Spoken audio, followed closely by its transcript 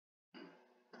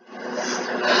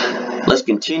let's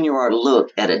continue our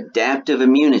look at adaptive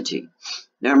immunity.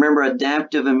 Now remember,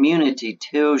 adaptive immunity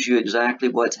tells you exactly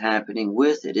what's happening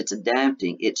with it. It's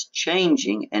adapting, it's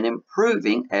changing and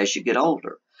improving as you get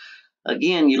older.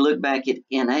 Again, you look back at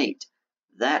innate.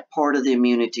 That part of the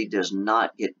immunity does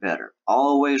not get better.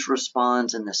 Always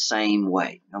responds in the same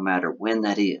way, no matter when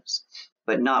that is,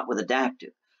 but not with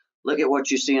adaptive. Look at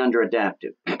what you see under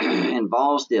adaptive.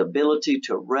 Involves the ability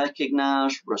to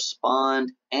recognize,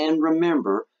 respond, and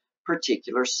remember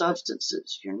particular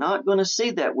substances. You're not going to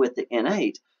see that with the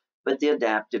innate, but the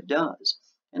adaptive does.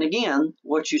 And again,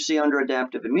 what you see under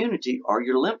adaptive immunity are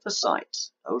your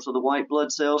lymphocytes. Those are the white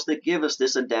blood cells that give us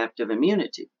this adaptive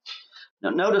immunity.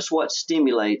 Now notice what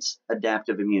stimulates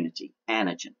adaptive immunity: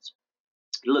 antigens.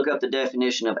 You look up the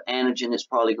definition of antigen, it's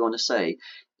probably going to say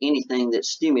anything that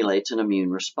stimulates an immune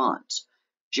response.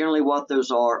 Generally what those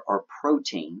are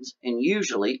proteins, and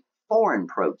usually foreign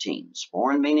proteins.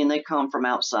 Foreign meaning they come from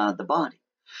outside the body.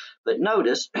 But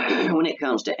notice when it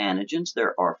comes to antigens,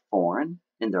 there are foreign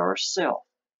and there are self.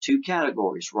 Two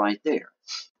categories right there.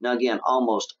 Now again,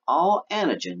 almost all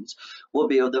antigens will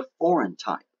be of the foreign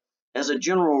type. As a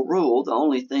general rule, the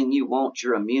only thing you want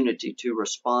your immunity to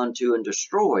respond to and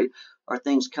destroy are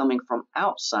things coming from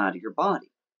outside of your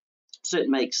body. So it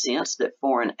makes sense that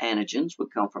foreign antigens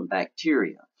would come from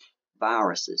bacteria,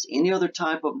 viruses, any other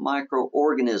type of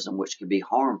microorganism which can be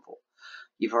harmful.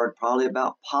 You've heard probably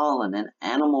about pollen and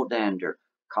animal dander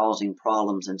causing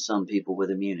problems in some people with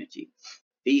immunity.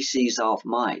 Feces off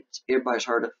mites. Everybody's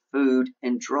heard of food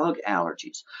and drug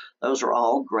allergies. Those are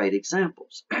all great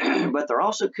examples. But there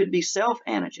also could be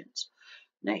self-antigens.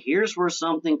 Now here's where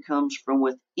something comes from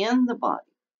within the body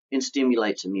and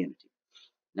stimulates immunity.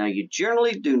 Now you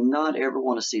generally do not ever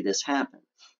want to see this happen,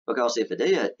 because if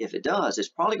it does, it's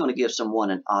probably going to give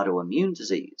someone an autoimmune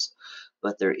disease.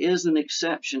 But there is an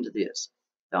exception to this.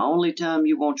 The only time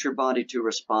you want your body to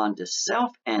respond to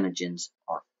self-antigens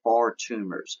are for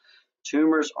tumors.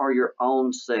 Tumors are your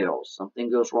own cells.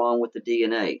 Something goes wrong with the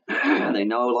DNA. They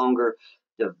no longer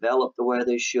develop the way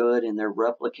they should, and they're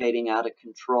replicating out of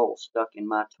control, stuck in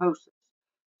mitosis.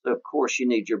 So of course you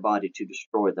need your body to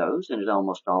destroy those, and it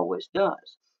almost always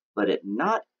does. But at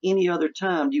not any other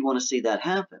time do you want to see that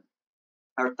happen.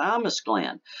 Our thymus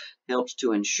gland helps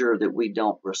to ensure that we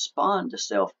don't respond to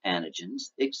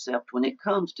self-antigens, except when it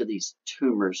comes to these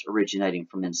tumors originating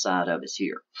from inside of us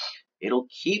here. It'll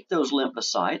keep those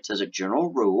lymphocytes, as a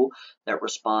general rule, that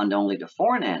respond only to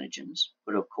foreign antigens,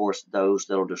 but of course those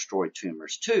that'll destroy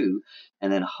tumors too,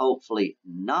 and then hopefully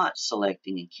not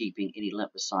selecting and keeping any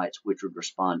lymphocytes which would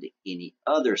respond to any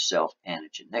other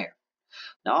self-antigen there.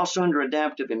 Now also under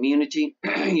adaptive immunity,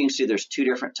 you can see there's two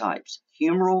different types: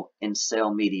 humoral and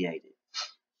cell-mediated.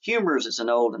 Humors is an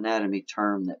old anatomy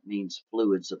term that means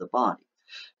fluids of the body.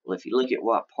 Well, if you look at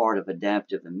what part of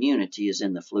adaptive immunity is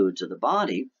in the fluids of the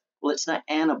body, well, it's the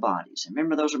antibodies.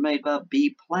 Remember, those are made by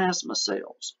B plasma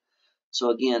cells. So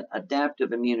again,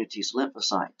 adaptive immunity is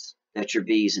lymphocytes. That's your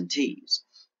B's and T's.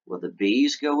 Well, the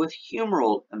B's go with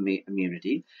humoral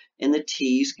immunity, and the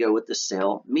T's go with the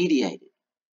cell-mediated.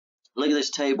 Look at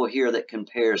this table here that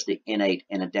compares the innate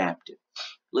and adaptive.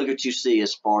 Look what you see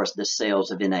as far as the cells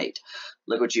of innate.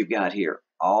 Look what you've got here.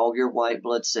 All your white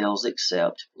blood cells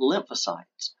except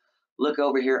lymphocytes. Look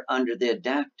over here under the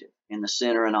adaptive in the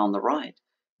center and on the right.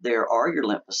 There are your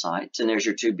lymphocytes, and there's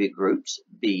your two big groups,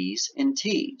 B's and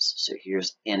T's. So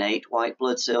here's innate white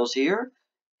blood cells here.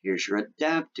 Here's your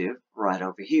adaptive right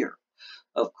over here.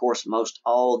 Of course, most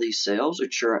all these cells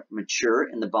are mature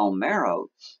in the bone marrow,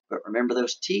 but remember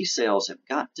those T cells have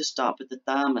got to stop at the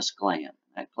thymus gland.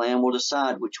 That gland will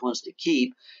decide which ones to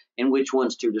keep and which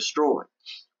ones to destroy.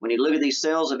 When you look at these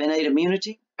cells of innate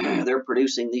immunity, they're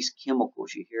producing these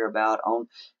chemicals you hear about on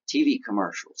TV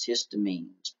commercials: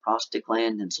 histamines,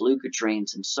 prostaglandins,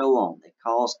 leukotrienes, and so on. They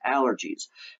cause allergies,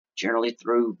 generally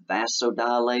through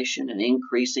vasodilation and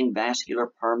increasing vascular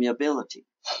permeability.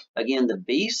 Again, the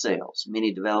B cells,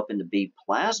 many develop into B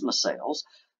plasma cells.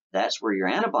 That's where your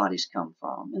antibodies come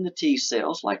from. And the T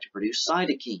cells like to produce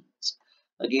cytokines.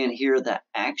 Again, here are the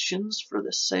actions for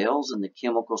the cells and the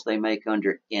chemicals they make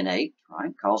under innate,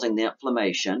 right, causing the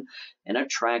inflammation and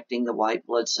attracting the white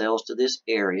blood cells to this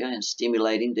area and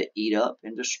stimulating to eat up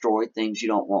and destroy things you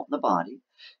don't want in the body.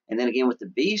 And then again with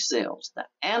the B cells, the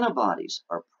antibodies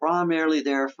are primarily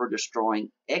there for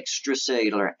destroying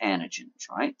extracellular antigens,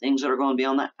 right? Things that are going to be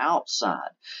on the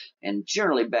outside. And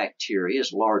generally bacteria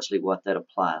is largely what that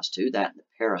applies to, that and the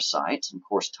parasites, and of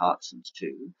course toxins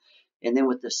too. And then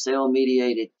with the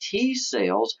cell-mediated T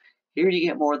cells, here you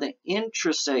get more of the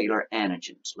intracellular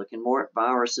antigens, looking more at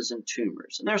viruses and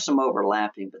tumors. And there's some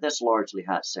overlapping, but that's largely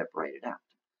how it's separated out.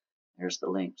 There's the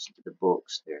links to the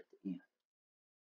books there at the end.